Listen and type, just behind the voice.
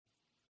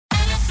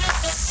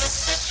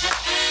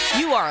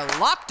are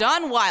Locked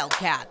On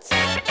Wildcats,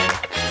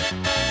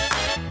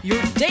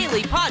 your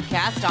daily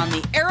podcast on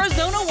the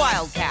Arizona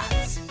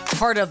Wildcats,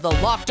 part of the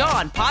Locked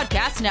On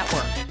Podcast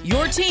Network,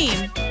 your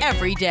team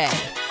every day.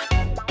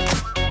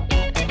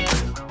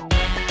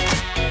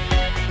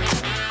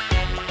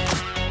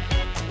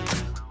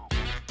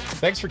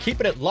 Thanks for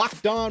keeping it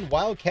Locked On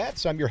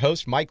Wildcats. I'm your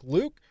host, Mike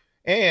Luke,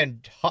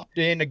 and hopped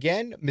in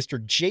again,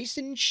 Mr.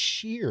 Jason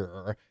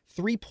Scheer,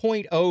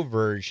 3.0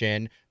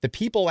 version. The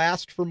people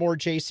asked for more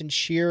Jason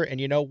Scheer, and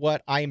you know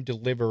what? I am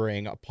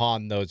delivering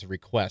upon those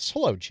requests.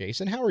 Hello,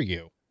 Jason. How are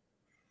you?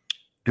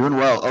 Doing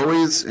well.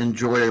 Always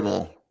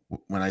enjoyable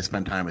when I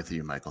spend time with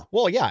you, Michael.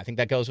 Well, yeah, I think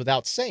that goes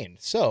without saying.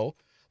 So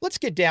let's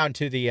get down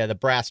to the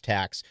brass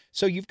tacks.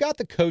 So you've got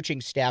the coaching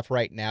staff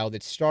right now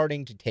that's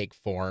starting to take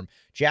form.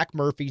 Jack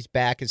Murphy's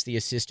back as the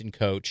assistant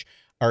coach,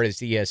 or as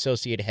the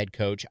associate head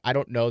coach. I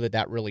don't know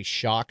that really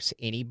shocks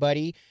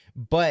anybody,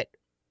 but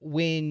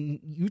when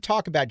you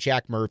talk about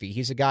Jack Murphy,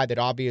 he's a guy that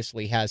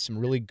obviously has some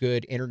really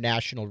good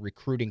international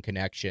recruiting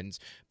connections,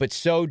 but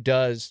so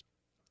does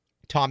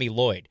Tommy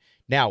Lloyd.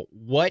 Now,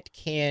 what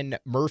can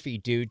Murphy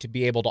do to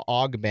be able to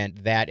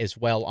augment that as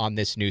well on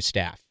this new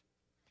staff?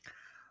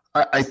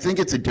 I think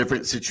it's a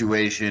different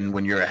situation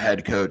when you're a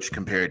head coach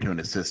compared to an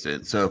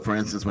assistant. So, for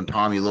instance, when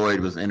Tommy Lloyd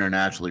was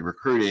internationally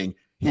recruiting,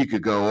 he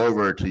could go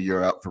over to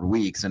Europe for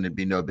weeks and it'd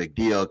be no big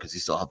deal because you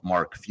still have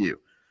Mark Few.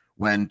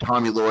 When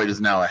Tommy Lloyd is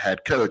now a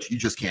head coach, you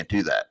just can't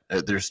do that.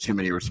 There's too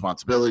many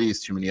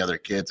responsibilities, too many other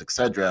kids,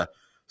 etc.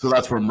 So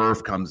that's where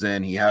Murph comes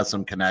in. He has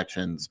some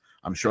connections.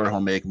 I'm sure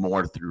he'll make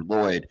more through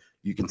Lloyd.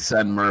 You can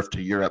send Murph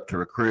to Europe to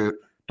recruit.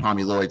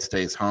 Tommy Lloyd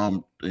stays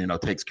home,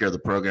 takes care of the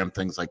program,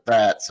 things like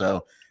that.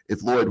 So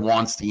if Lloyd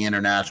wants the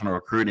international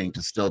recruiting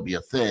to still be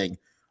a thing,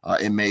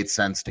 it made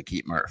sense to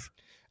keep Murph.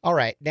 All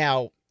right.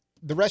 Now,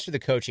 the rest of the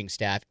coaching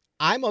staff,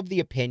 I'm of the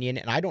opinion,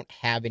 and I don't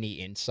have any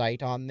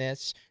insight on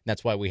this, and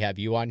that's why we have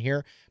you on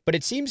here, but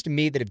it seems to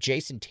me that if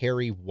Jason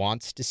Terry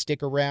wants to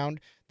stick around,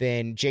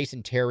 then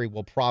Jason Terry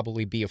will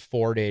probably be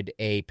afforded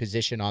a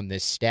position on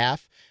this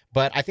staff.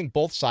 But I think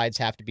both sides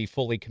have to be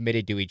fully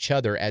committed to each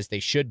other, as they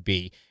should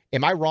be.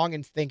 Am I wrong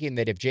in thinking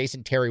that if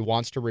Jason Terry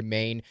wants to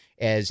remain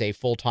as a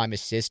full-time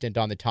assistant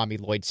on the Tommy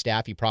Lloyd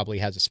staff, he probably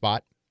has a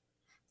spot?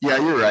 Yeah,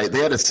 you're right.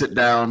 They had a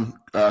sit-down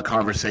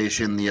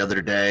conversation the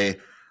other day.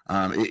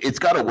 It's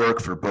got to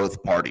work for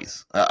both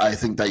parties. I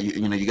think that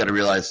you got to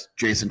realize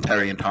Jason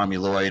Terry and Tommy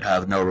Lloyd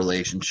have no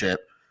relationship.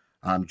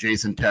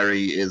 Jason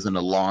Terry is an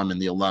alum,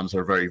 and the alums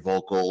are very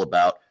vocal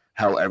about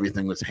how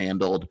everything was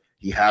handled.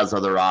 He has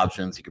other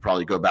options. He could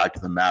probably go back to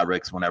the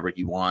Mavericks whenever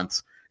he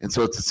wants. And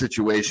so it's a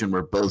situation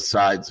where both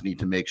sides need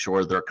to make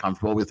sure they're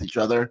comfortable with each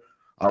other.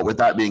 With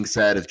that being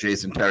said, if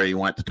Jason Terry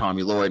went to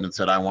Tommy Lloyd and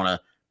said, I want to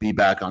be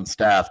back on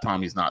staff,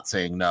 Tommy's not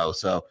saying no.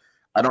 So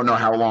I don't know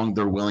how long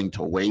they're willing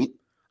to wait.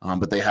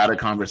 But they had a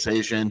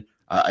conversation.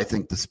 I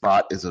think the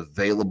spot is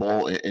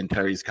available, and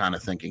Terry's kind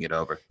of thinking it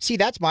over. See,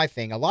 that's my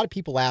thing. A lot of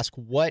people ask,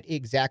 what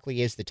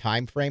exactly is the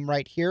time frame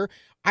right here?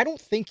 I don't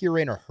think you're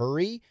in a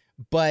hurry,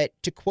 but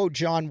to quote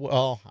John,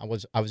 well, I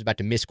was about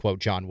to misquote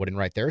John Wooden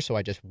right there, so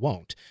I just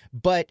won't.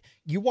 But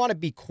you want to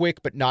be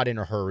quick, but not in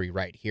a hurry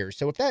right here.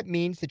 So if that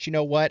means that, you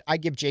know what, I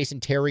give Jason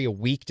Terry a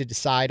week to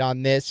decide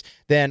on this,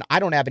 then I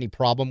don't have any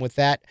problem with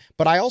that.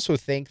 But I also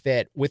think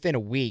that within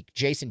a week,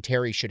 Jason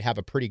Terry should have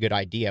a pretty good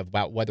idea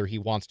about whether he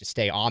wants to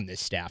stay on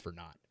this staff or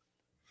not.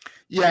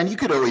 Yeah, and you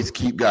could always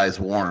keep guys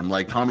warm.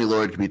 Like Tommy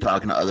Lloyd could be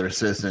talking to other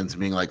assistants and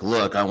being like,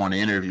 look, I want to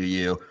interview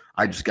you.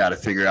 I just got to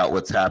figure out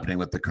what's happening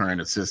with the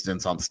current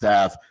assistants on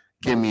staff.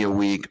 Give me a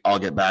week. I'll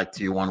get back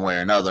to you one way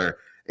or another.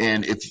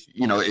 And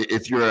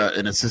if you're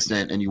an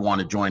assistant and you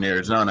want to join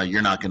Arizona,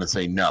 you're not going to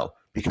say no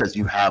because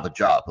you have a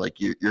job. Like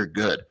you're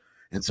good.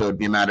 And so it'd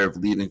be a matter of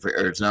leaving for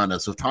Arizona.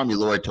 So if Tommy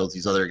Lloyd tells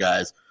these other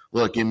guys,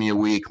 look, give me a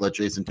week. Let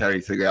Jason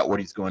Terry figure out what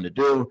he's going to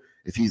do.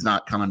 If he's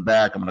not coming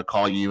back, I'm going to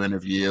call you,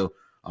 interview.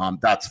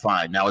 That's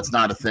fine. Now, it's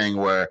not a thing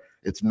where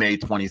it's May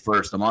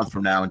 21st, a month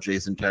from now, and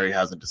Jason Terry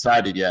hasn't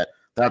decided yet.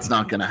 That's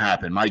not going to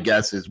happen. My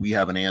guess is we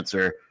have an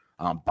answer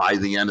by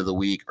the end of the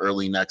week,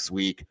 early next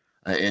week,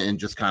 and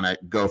just kind of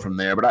go from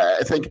there. But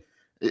I think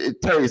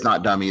Terry's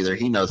not dumb either.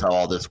 He knows how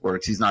all this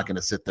works. He's not going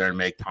to sit there and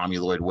make Tommy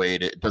Lloyd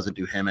wait. It doesn't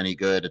do him any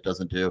good. It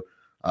doesn't do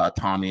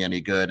Tommy any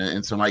good.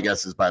 And so my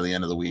guess is by the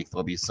end of the week,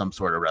 there'll be some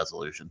sort of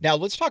resolution. Now,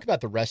 let's talk about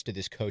the rest of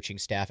this coaching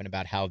staff and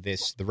about how the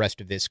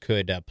rest of this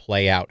could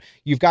play out.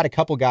 You've got a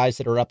couple guys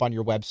that are up on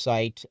your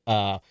website,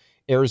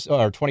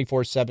 Arizona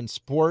 24/7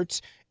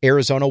 Sports,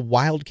 Arizona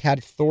Wildcat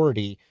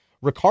Authority.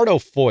 Ricardo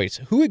Foyce,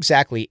 who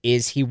exactly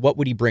is he? What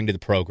would he bring to the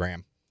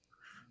program?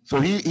 So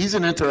he's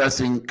an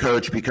interesting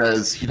coach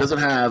because he doesn't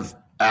have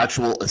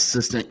actual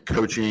assistant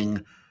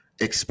coaching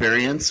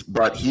experience,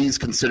 but he's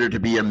considered to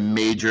be a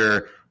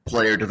major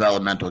player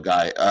developmental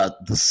guy.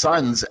 The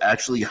Suns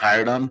actually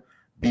hired him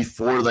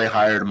before they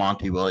hired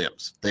Monty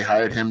Williams. They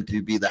hired him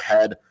to be the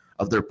head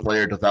of their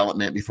player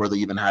development before they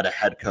even had a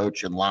head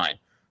coach in line.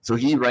 So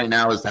he right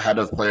now is the head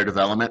of player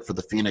development for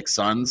the Phoenix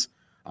Suns,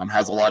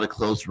 has a lot of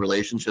close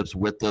relationships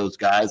with those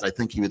guys. I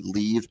think he would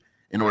leave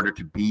in order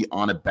to be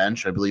on a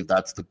bench. I believe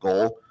that's the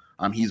goal.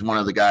 He's one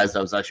of the guys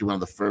that was actually one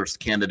of the first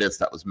candidates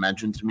that was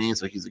mentioned to me.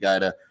 So he's a guy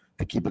to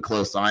keep a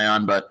close eye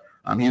on. But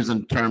he was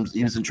in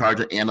charge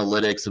of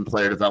analytics and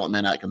player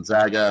development at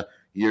Gonzaga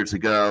years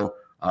ago.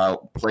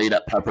 Played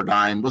at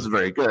Pepperdine, wasn't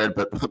very good,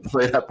 but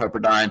played at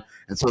Pepperdine.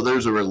 And so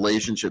there's a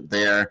relationship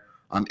there.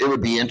 It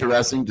would be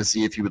interesting to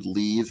see if he would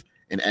leave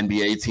an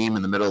NBA team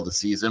in the middle of the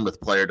season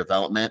with player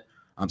development.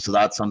 So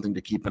that's something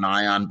to keep an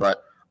eye on.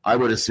 But I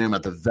would assume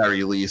at the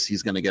very least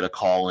he's going to get a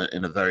call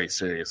in a very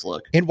serious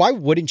look. And why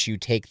wouldn't you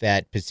take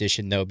that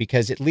position, though?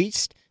 Because at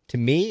least to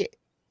me,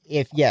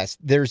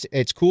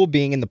 it's cool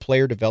being in the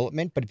player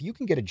development, but if you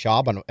can get a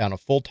job on a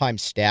full-time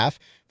staff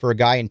for a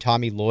guy in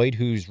Tommy Lloyd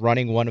who's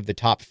running one of the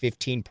top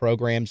 15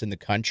 programs in the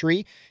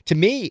country, to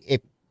me,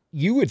 if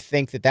you would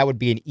think that would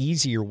be an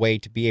easier way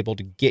to be able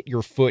to get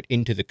your foot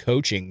into the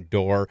coaching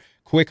door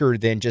quicker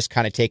than just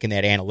kind of taking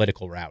that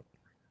analytical route.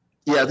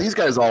 Yeah, these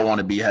guys all want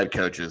to be head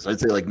coaches.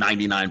 I'd say like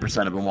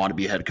 99% of them want to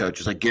be head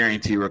coaches. I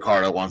guarantee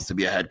Ricardo wants to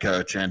be a head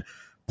coach, and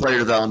player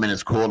development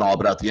is cool and all,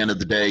 but at the end of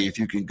the day, if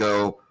you can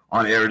go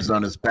on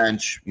Arizona's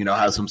bench,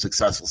 have some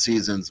successful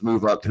seasons,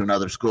 move up to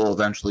another school,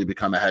 eventually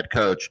become a head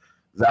coach,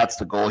 that's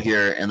the goal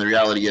here. And the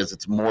reality is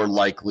it's more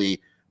likely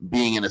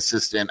being an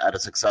assistant at a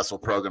successful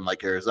program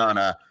like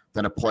Arizona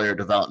than a player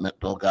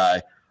developmental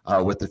guy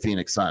with the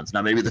Phoenix Suns.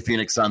 Now, maybe the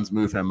Phoenix Suns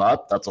move him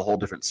up. That's a whole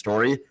different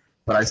story.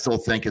 But I still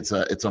think it's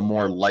a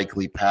more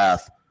likely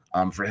path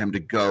for him to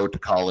go to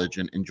college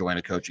and join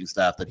a coaching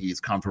staff that he's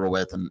comfortable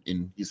with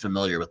and he's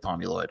familiar with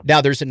Tommy Lloyd.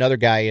 Now, there's another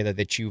guy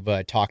that you've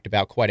talked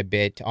about quite a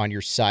bit on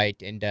your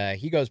site, and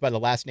he goes by the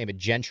last name of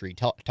Gentry.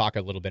 Talk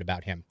a little bit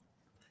about him.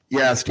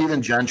 Yeah,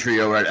 Stephen Gentry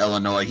over at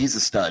Illinois. He's a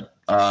stud.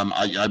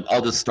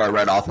 I'll just start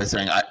right off by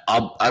saying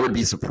I would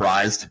be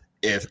surprised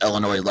if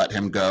Illinois let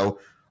him go.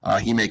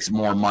 He makes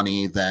more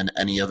money than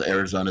any of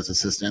Arizona's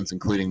assistants,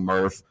 including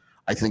Murph.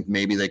 I think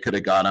maybe they could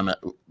have got him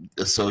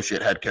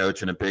associate head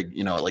coach and a big,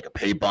 like a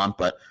pay bump,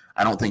 but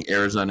I don't think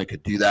Arizona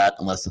could do that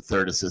unless the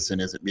third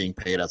assistant isn't being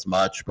paid as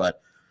much. But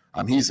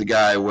he's a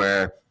guy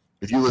where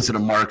if you listen to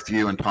Mark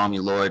Few and Tommy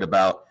Lloyd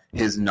about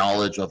his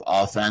knowledge of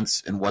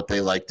offense and what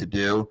they like to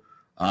do,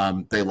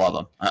 they love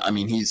him. I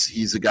mean,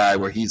 he's a guy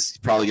where he's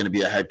probably going to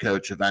be a head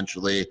coach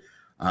eventually.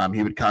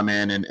 He would come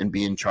in and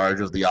be in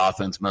charge of the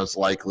offense most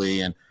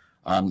likely. And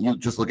you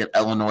just look at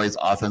Illinois'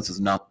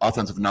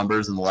 offensive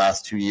numbers in the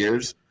last 2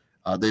 years.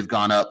 They've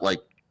gone up like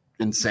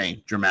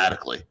insane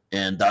dramatically,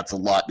 and that's a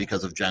lot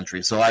because of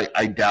Gentry. So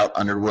I doubt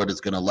Underwood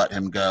is going to let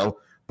him go.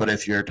 But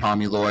if you're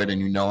Tommy Lloyd and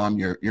you know him,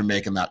 you're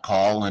making that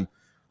call. And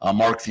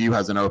Mark Few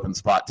has an open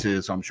spot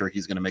too, so I'm sure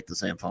he's going to make the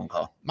same phone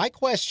call. My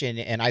question,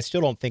 and I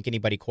still don't think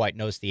anybody quite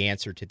knows the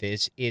answer to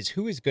this, is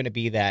who is going to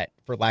be that,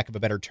 for lack of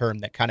a better term,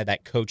 that kind of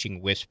that coaching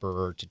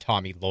whisperer to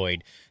Tommy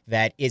Lloyd?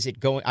 That is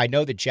it going? I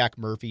know that Jack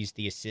Murphy's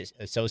the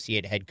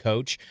associate head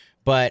coach,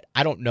 but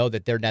I don't know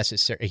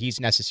that he's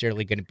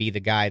necessarily going to be the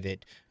guy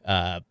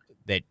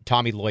that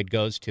Tommy Lloyd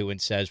goes to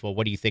and says, well,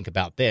 what do you think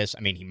about this?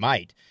 I mean, he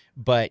might.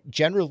 But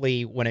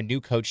generally, when a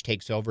new coach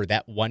takes over,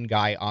 that one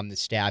guy on the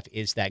staff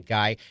is that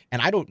guy.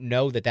 And I don't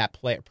know that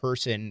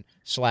person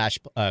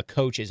 /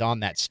 coach is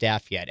on that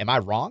staff yet. Am I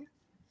wrong?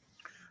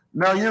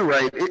 No, you're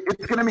right.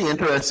 It's going to be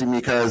interesting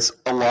because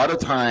a lot of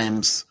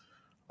times,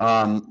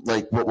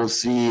 like what we'll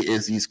see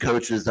is these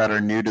coaches that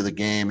are new to the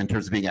game in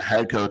terms of being a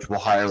head coach will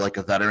hire like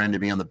a veteran to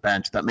be on the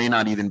bench that may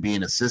not even be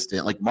an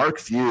assistant. Like Mark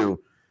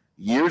Few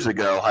years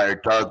ago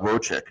hired Doug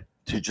Wojcik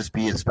to just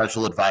be a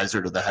special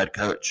advisor to the head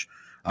coach.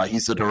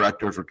 He's the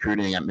director of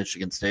recruiting at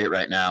Michigan State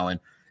right now. And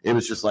it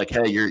was just like,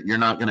 hey, you're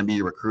not going to be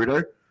a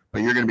recruiter,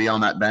 but you're going to be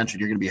on that bench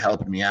and you're going to be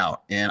helping me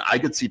out. And I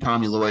could see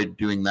Tommy Lloyd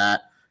doing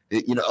that.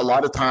 A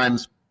lot of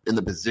times in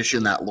the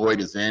position that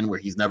Lloyd is in where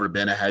he's never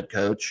been a head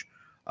coach,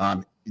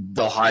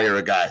 they'll hire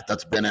a guy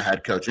that's been a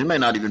head coach. It may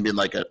not even be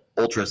like an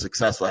ultra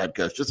successful head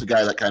coach, just a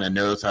guy that kind of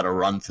knows how to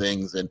run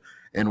things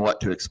and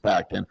what to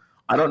expect. And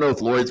I don't know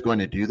if Lloyd's going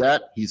to do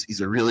that. He's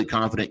a really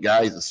confident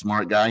guy. He's a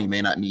smart guy. He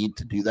may not need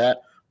to do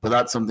that, but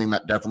that's something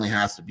that definitely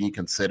has to be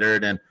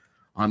considered. And,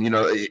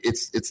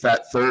 it's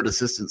that third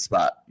assistant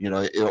spot,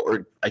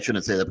 or I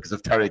shouldn't say that because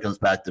if Terry comes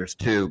back, there's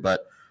two,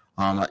 but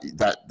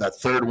that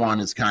third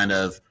one is kind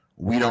of,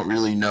 we don't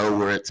really know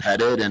where it's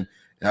headed. And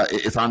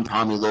if I'm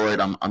Tommy Lloyd,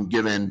 I'm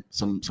giving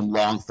some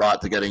long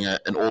thought to getting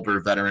an older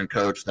veteran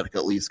coach that could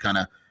at least kind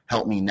of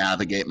help me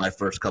navigate my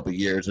first couple of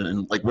years.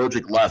 And like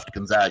Wojcik left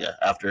Gonzaga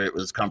after it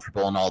was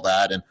comfortable and all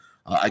that. And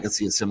I could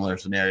see a similar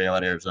scenario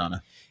at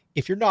Arizona.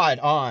 If you're not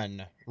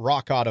on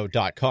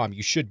rockauto.com,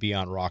 you should be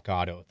on Rock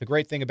Auto. The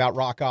great thing about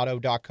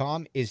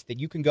rockauto.com is that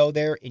you can go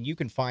there and you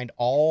can find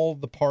all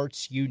the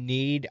parts you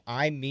need.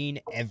 I mean,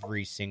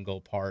 every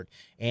single part.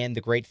 And the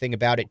great thing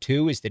about it,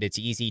 too, is that it's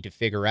easy to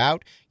figure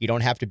out. You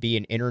don't have to be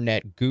an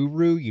internet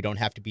guru. You don't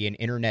have to be an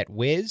internet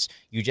whiz.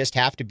 You just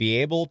have to be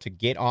able to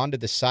get onto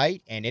the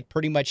site, and it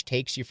pretty much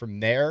takes you from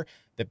there.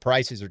 The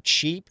prices are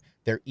cheap.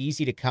 They're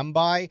easy to come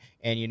by.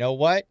 And you know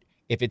what?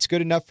 If it's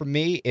good enough for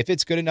me, if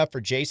it's good enough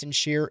for Jason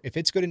Scheer, if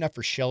it's good enough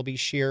for Shelby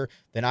Scheer,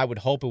 then I would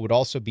hope it would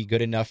also be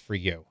good enough for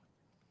you.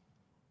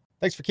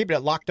 Thanks for keeping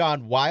it locked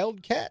on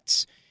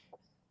Wildcats.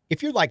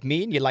 If you're like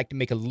me and you'd like to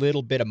make a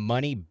little bit of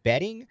money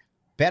betting,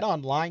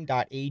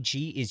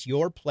 betonline.ag is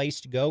your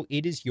place to go.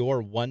 It is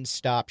your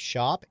one-stop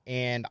shop.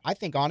 And I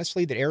think,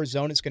 honestly, that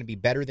Arizona is going to be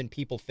better than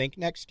people think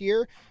next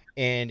year.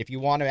 And if you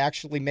want to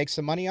actually make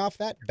some money off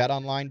that,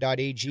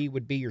 betonline.ag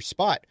would be your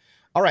spot.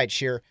 All right,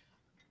 Sheer,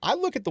 I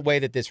look at the way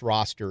that this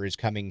roster is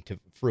coming to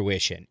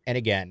fruition. And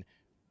again,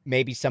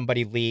 maybe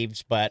somebody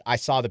leaves, but I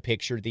saw the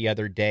picture the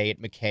other day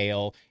at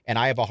McHale, and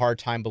I have a hard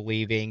time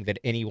believing that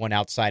anyone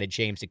outside of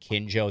James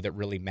Akinjo that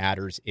really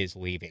matters is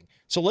leaving.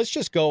 So let's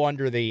just go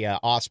under the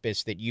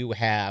auspice that you've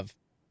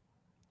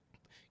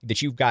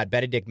got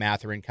Benedict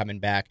Mathurin coming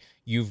back,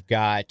 you've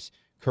got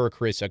Kerr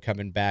Kriisa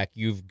coming back,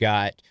 you've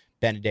got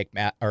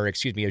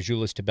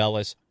Azuolas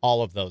Tubelis,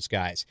 all of those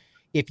guys.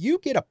 If you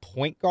get a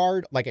point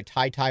guard like a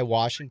Ty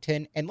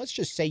Washington, and let's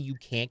just say you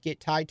can't get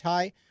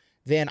Ty,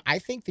 then I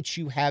think that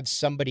you have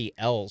somebody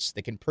else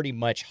that can pretty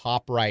much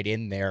hop right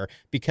in there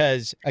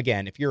because,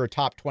 again, if you're a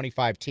top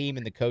 25 team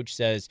and the coach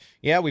says,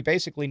 yeah, we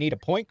basically need a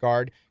point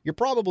guard, you're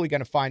probably going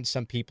to find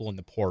some people in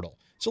the portal.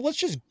 So let's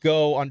just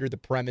go under the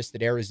premise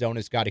that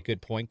Arizona's got a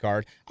good point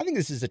guard. I think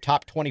this is a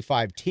top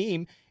 25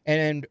 team,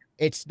 and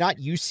it's not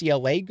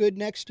UCLA good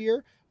next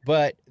year,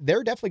 but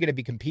they're definitely going to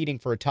be competing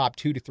for a top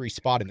 2 to 3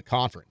 spot in the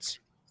conference.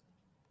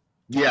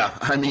 Yeah,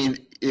 I mean,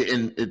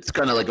 it's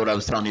kind of like what I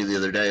was telling you the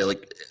other day.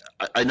 Like,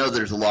 I know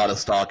there's a lot of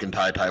stock in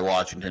Ty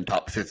Washington,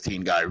 top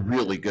 15 guy,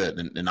 really good,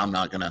 and I'm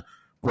not going to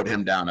put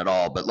him down at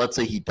all. But let's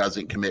say he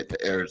doesn't commit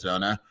to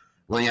Arizona.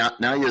 Well, yeah,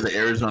 now you're the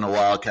Arizona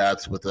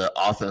Wildcats with an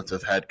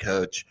offensive head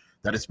coach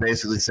that is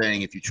basically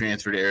saying if you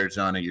transfer to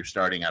Arizona, you're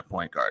starting at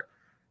point guard.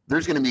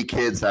 There's going to be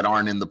kids that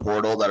aren't in the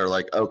portal that are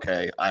like,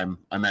 okay, I'm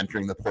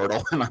entering the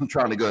portal and I'm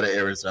trying to go to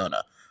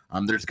Arizona.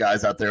 There's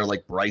guys out there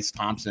like Bryce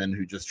Thompson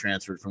who just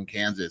transferred from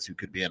Kansas who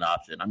could be an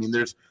option. I mean,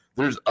 there's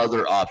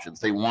other options.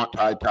 They want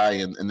Ty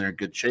and they're in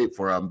good shape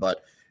for him,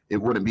 but it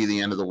wouldn't be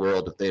the end of the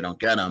world if they don't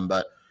get him.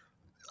 But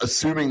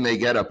assuming they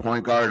get a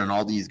point guard and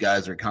all these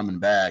guys are coming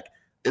back,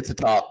 it's a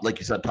top, like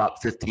you said,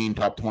 top 15,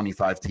 top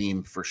 25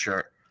 team for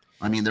sure.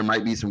 I mean, there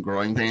might be some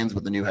growing pains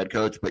with the new head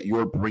coach, but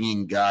you're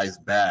bringing guys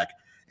back.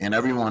 And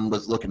everyone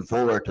was looking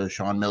forward to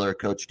Sean Miller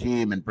coach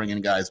team and bringing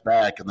guys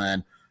back. And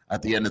then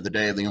at the end of the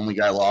day, the only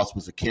guy lost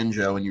was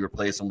Akinjo, and you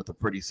replace him with a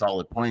pretty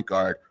solid point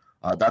guard.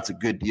 That's a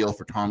good deal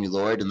for Tommy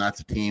Lloyd, and that's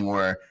a team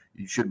where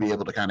you should be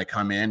able to kind of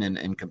come in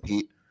and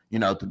compete,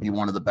 to be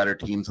one of the better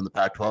teams in the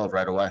Pac-12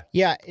 right away.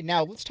 Yeah,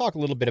 now let's talk a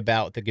little bit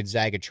about the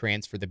Gonzaga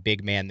transfer, the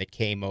big man that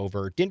came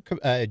over. Didn't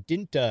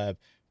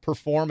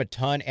perform a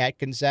ton at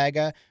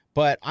Gonzaga,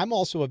 but I'm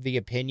also of the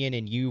opinion,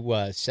 and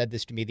you said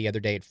this to me the other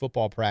day at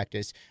football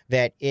practice,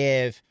 that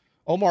if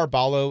Omar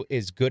Ballo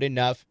is good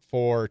enough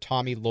for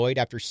Tommy Lloyd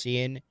after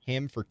seeing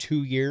him for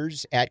 2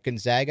 years at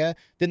Gonzaga,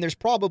 then there's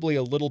probably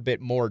a little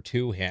bit more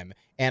to him.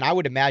 And I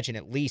would imagine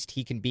at least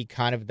he can be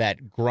kind of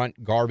that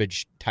grunt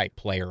garbage type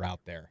player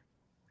out there.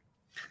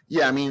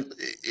 Yeah, I mean,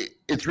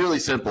 it's really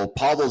simple.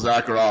 Pavel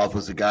Zakharov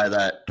was a guy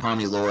that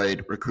Tommy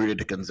Lloyd recruited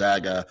to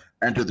Gonzaga,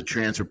 entered the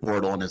transfer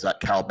portal, and is at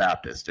Cal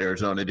Baptist.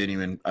 Arizona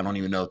I don't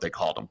even know what they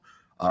called him.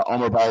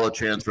 Omar Ballo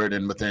transferred,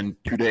 and within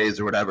 2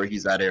 days or whatever,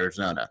 he's at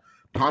Arizona.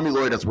 Tommy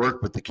Lloyd has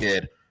worked with the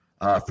kid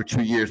for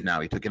 2 years now.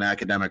 He took an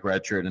academic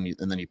redshirt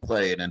and then he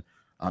played. And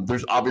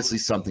there's obviously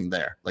something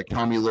there. Like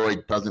Tommy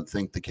Lloyd doesn't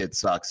think the kid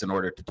sucks in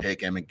order to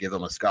take him and give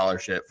him a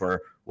scholarship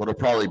for what'll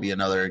probably be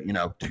another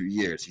 2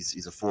 years.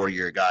 He's a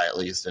 4-year guy at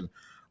least, and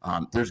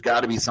there's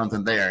got to be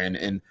something there.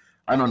 And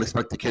I don't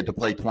expect the kid to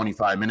play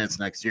 25 minutes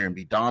next year and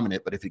be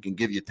dominant, but if he can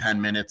give you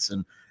 10 minutes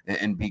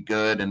and be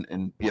good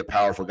and be a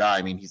powerful guy,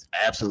 I mean, he's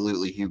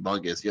absolutely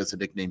humongous. He has a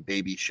nickname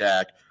Baby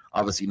Shaq.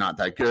 Obviously not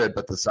that good,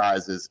 but the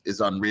size is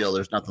unreal.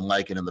 There's nothing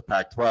like it in the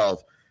Pac-12.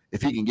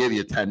 If he can give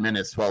you 10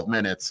 minutes, 12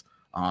 minutes,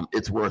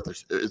 it's worth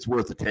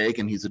a take,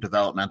 and he's a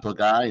developmental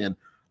guy. And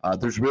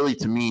there's really,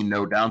 to me,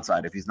 no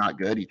downside. If he's not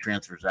good, he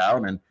transfers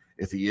out, and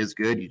if he is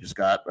good, you just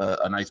got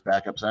a nice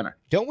backup center.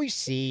 Don't we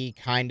see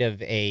kind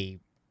of a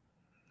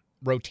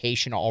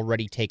rotation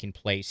already taking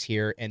place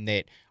here, and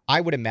that I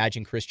would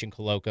imagine Christian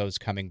Koloko is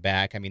coming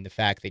back. I mean, the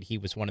fact that he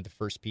was one of the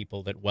first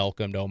people that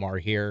welcomed Omar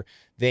here.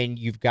 Then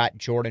you've got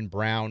Jordan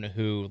Brown,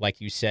 who, like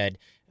you said,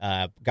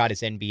 got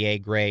his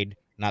NBA grade.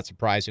 Not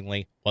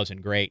surprisingly,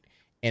 wasn't great.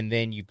 And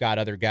then you've got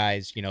other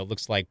guys.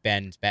 Looks like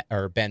Ben's back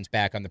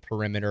on the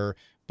perimeter.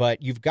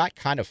 But you've got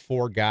kind of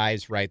 4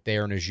 guys right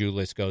there, and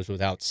Azuolas goes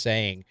without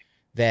saying,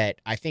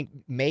 that I think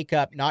make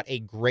up not a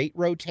great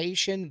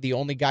rotation. The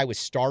only guy with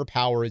star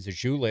power is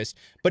Azuolas,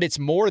 but it's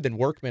more than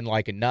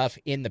workmanlike enough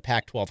in the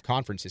Pac-12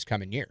 conference this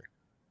coming year.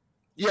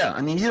 Yeah,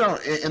 I mean,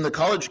 in the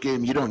college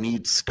game, you don't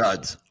need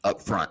studs up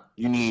front.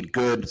 You need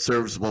good,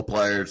 serviceable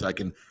players that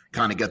can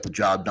kind of get the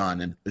job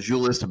done. And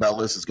Azuolas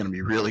Tubelis is going to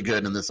be really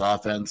good in this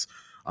offense.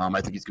 I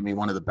think he's going to be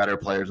one of the better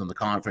players in the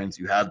conference.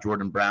 You have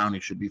Jordan Brown,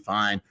 he should be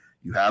fine.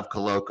 You have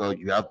Koloko,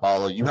 you have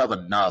Ballo, you have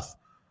enough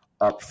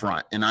up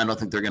front, and I don't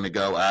think they're going to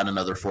go add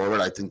another forward.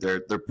 I think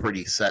they're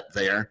pretty set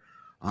there.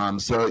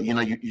 So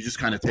you just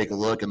kind of take a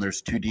look, and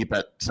there's 2 deep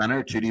at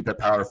center, 2 deep at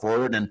power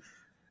forward, and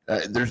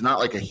there's not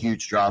like a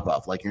huge drop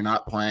off. Like you're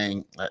not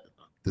playing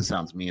this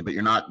sounds mean, but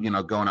you're not,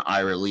 going to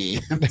Ira Lee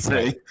and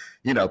say,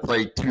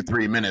 play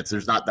 2-3 minutes.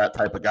 There's not that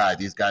type of guy.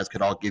 These guys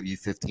could all give you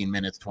 15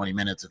 minutes, 20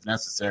 minutes if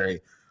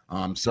necessary.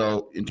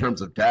 So in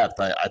terms of depth,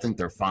 I think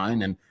they're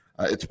fine, and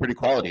it's pretty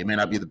quality. It may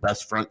not be the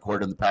best front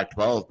court in the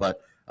Pac-12,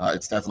 but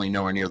it's definitely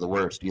nowhere near the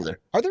worst either.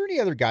 Are there any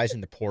other guys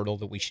in the portal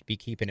that we should be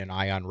keeping an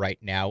eye on right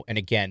now? And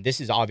again, this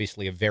is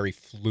obviously a very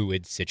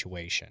fluid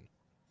situation.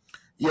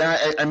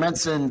 Yeah, I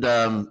mentioned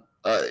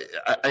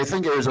I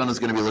think Arizona's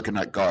going to be looking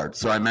at guard.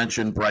 So I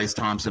mentioned Bryce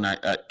Thompson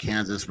at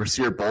Kansas.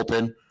 Rasir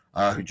Bolton,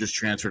 who just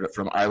transferred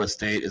from Iowa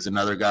State, is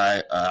another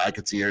guy I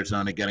could see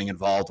Arizona getting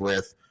involved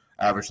with.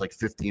 Averaged like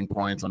 15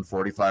 points on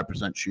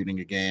 45% shooting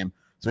a game.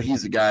 So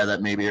he's a guy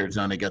that maybe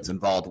Arizona gets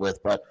involved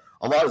with. But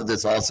a lot of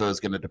this also is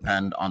going to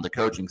depend on the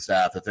coaching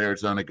staff. If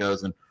Arizona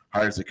goes and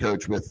hires a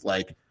coach with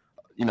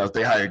if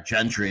they hire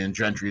Gentry and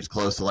Gentry is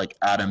close to like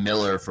Adam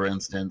Miller, for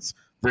instance,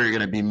 they're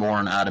going to be more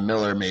on Adam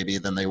Miller maybe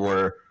than they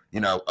were,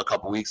 a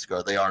couple weeks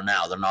ago. They are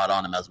now. They're not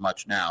on him as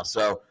much now.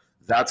 So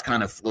that's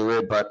kind of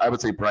fluid. But I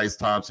would say Bryce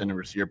Thompson and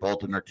Rasir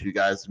Bolton are two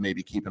guys to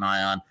maybe keep an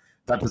eye on.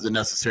 That doesn't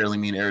necessarily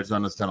mean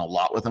Arizona's done a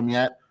lot with them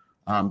yet.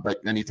 But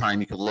anytime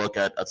you can look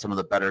at some of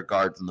the better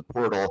guards in the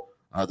portal,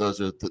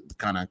 those are the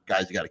kind of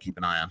guys you got to keep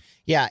an eye on.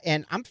 Yeah,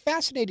 and I'm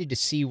fascinated to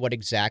see what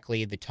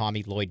exactly the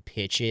Tommy Lloyd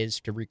pitch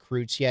is to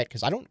recruits yet,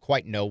 because I don't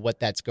quite know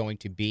what that's going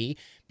to be,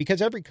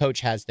 because every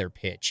coach has their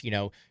pitch.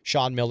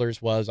 Sean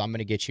Miller's was, I'm going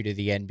to get you to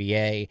the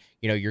NBA.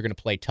 You're going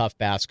to play tough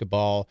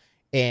basketball.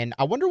 And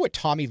I wonder what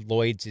Tommy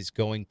Lloyd's is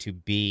going to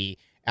be.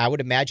 I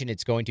would imagine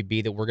it's going to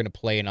be that we're going to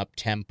play an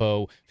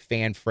up-tempo,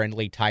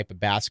 fan-friendly type of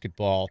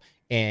basketball,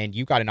 and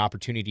you got an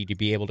opportunity to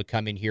be able to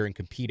come in here and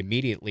compete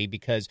immediately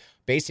because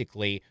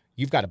basically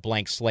you've got a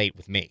blank slate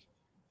with me.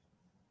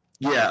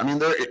 Yeah, I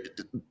mean,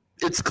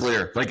 it's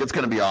clear. Like, it's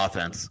going to be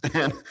offense.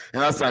 And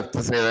that's not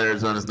to say that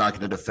Arizona's not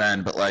going to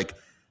defend, but like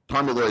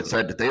Tommy Lloyd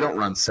said, that they don't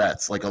run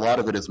sets. Like, a lot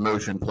of it is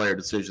motion, player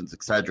decisions,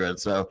 etc. And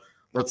so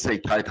let's say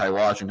Ty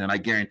Washington, I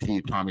guarantee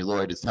you Tommy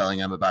Lloyd is telling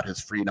him about his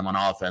freedom on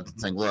offense and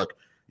saying, look,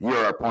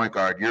 you're our point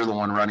guard. You're the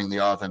one running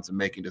the offense and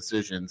making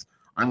decisions.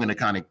 I'm going to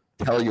kind of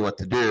tell you what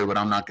to do, but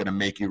I'm not going to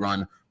make you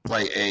run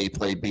play A,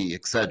 play B,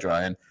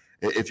 etc. And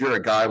if you're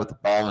a guy with the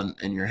ball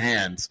in your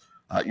hands,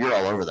 you're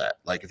all over that.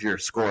 Like, if you're a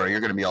scorer, you're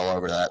going to be all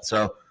over that.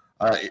 So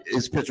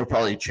his pitch will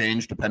probably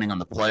change depending on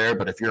the player,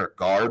 but if you're a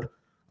guard,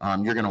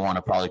 you're going to want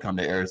to probably come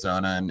to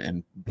Arizona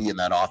and be in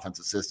that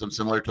offensive system,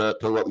 similar to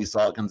what we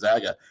saw at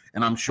Gonzaga.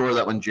 And I'm sure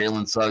that when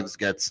Jalen Suggs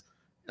gets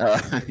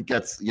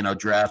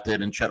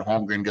drafted and Chet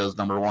Holmgren goes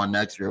number 1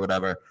 next year or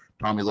whatever,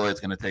 Tommy Lloyd's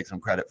going to take some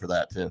credit for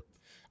that too.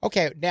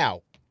 Okay,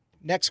 now,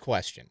 next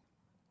question.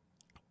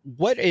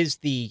 What is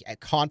the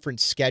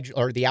conference schedule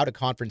or the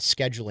out-of-conference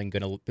scheduling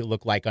going to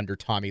look like under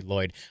Tommy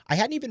Lloyd? I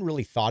hadn't even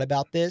really thought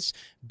about this,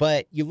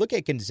 but you look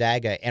at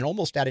Gonzaga, and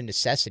almost out of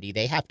necessity,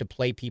 they have to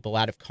play people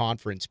out of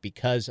conference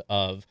because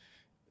of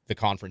the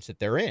conference that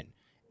they're in.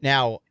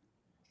 Now,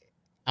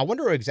 I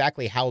wonder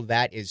exactly how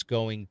that is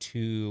going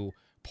to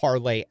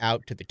parlay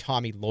out to the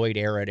Tommy Lloyd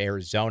era at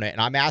Arizona.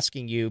 And I'm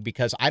asking you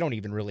because I don't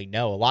even really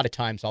know. A lot of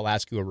times I'll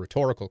ask you a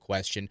rhetorical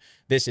question.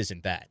 This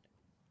isn't that.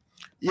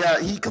 Yeah,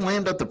 he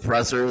claimed at the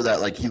presser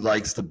that like he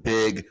likes the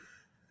big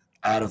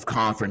out of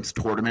conference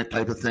tournament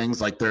type of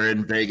things. Like they're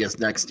in Vegas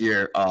next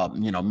year,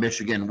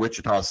 Michigan,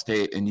 Wichita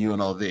State, and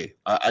UNLV.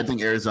 I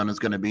think Arizona's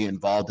going to be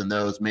involved in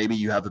those. Maybe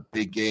you have a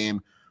big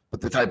game, but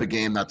the type of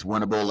game that's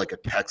winnable, like a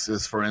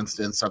Texas, for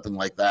instance, something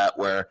like that,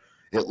 where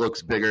it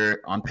looks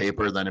bigger on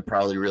paper than it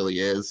probably really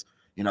is.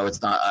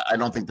 It's not. I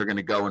don't think they're going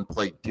to go and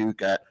play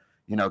Duke at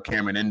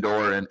Cameron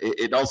Indoor, and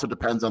it also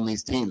depends on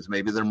these teams.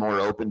 Maybe they're more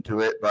open to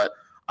it, but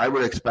I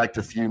would expect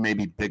a few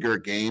maybe bigger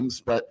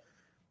games. But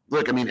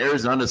look, I mean,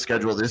 Arizona's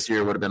schedule this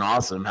year would have been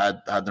awesome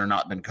had there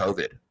not been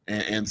COVID,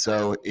 and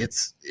so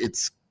it's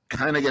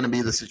kind of going to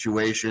be the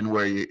situation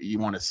where you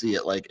want to see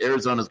it. Like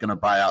Arizona's going to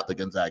buy out the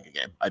Gonzaga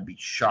game. I'd be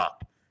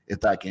shocked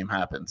if that game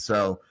happens.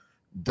 So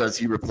does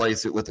he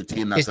replace it with a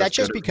team that's Is that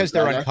just because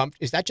they're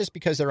Is that just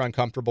because they're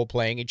uncomfortable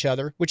playing each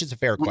other? Which is a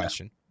fair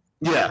question.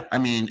 Yeah, I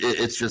mean,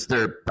 it's just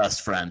they're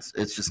best friends.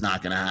 It's just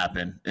not going to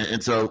happen.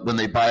 And so when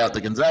they buy out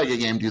the Gonzaga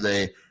game, do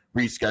they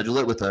reschedule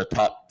it with a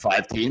top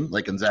 5 team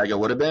like Gonzaga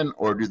would have been,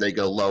 or do they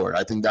go lower?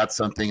 I think that's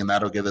something, and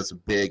that'll give us a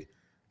big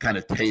kind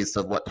of taste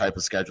of what type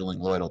of scheduling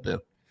Lloyd will do.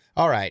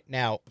 All right,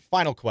 now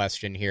final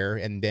question here,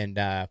 and then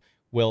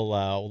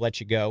we'll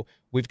let you go.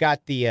 We've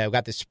got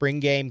the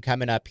spring game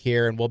coming up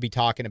here, and we'll be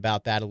talking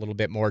about that a little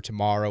bit more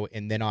tomorrow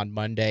and then on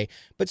Monday.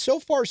 But so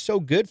far, so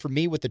good for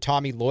me with the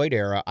Tommy Lloyd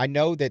era. I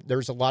know that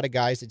there's a lot of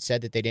guys that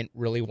said that they didn't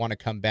really want to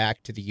come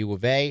back to the U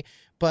of A,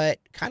 but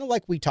kind of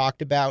like we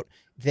talked about,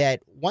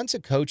 that once a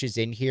coach is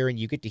in here and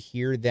you get to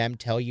hear them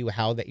tell you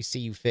how they see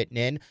you fitting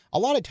in, a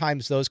lot of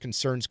times those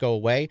concerns go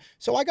away.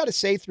 So I got to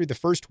say, through the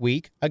first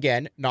week,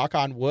 again, knock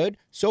on wood,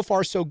 so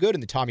far so good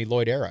in the Tommy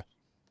Lloyd era.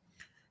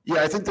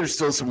 Yeah, I think there's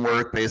still some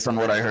work based on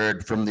what I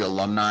heard from the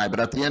alumni. But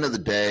at the end of the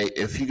day,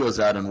 if he goes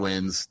out and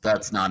wins,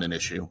 that's not an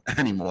issue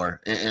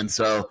anymore. And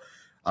so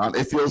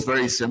It feels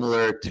very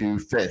similar to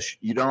Fish.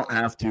 You don't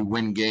have to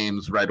win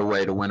games right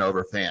away to win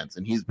over fans.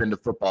 And he's been to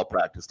football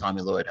practice,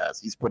 Tommy Lloyd has.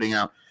 He's putting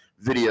out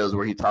videos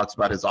where he talks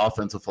about his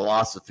offensive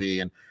philosophy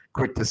and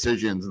quick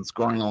decisions and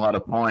scoring a lot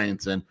of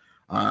points. And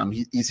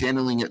he's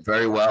handling it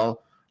very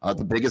well.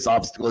 The biggest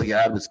obstacle he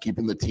had was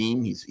keeping the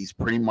team. He's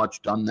pretty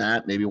much done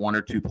that, maybe one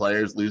or two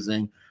players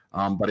losing.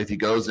 But if he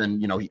goes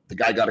and, the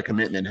guy got a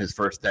commitment his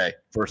first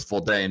full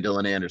day in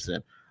Dylan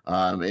Anderson,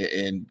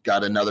 and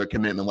got another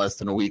commitment less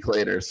than a week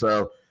later.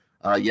 So,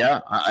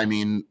 I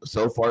mean,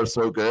 so far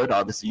so good.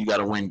 Obviously, you got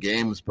to win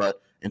games,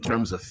 but in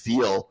terms of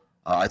feel,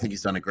 I think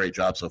he's done a great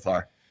job so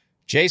far.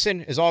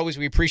 Jason, as always,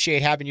 we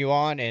appreciate having you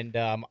on, and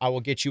I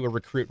will get you a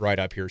recruit right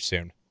up here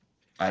soon.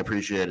 I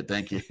appreciate it.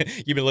 Thank you.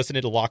 You've been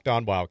listening to Locked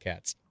On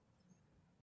Wildcats.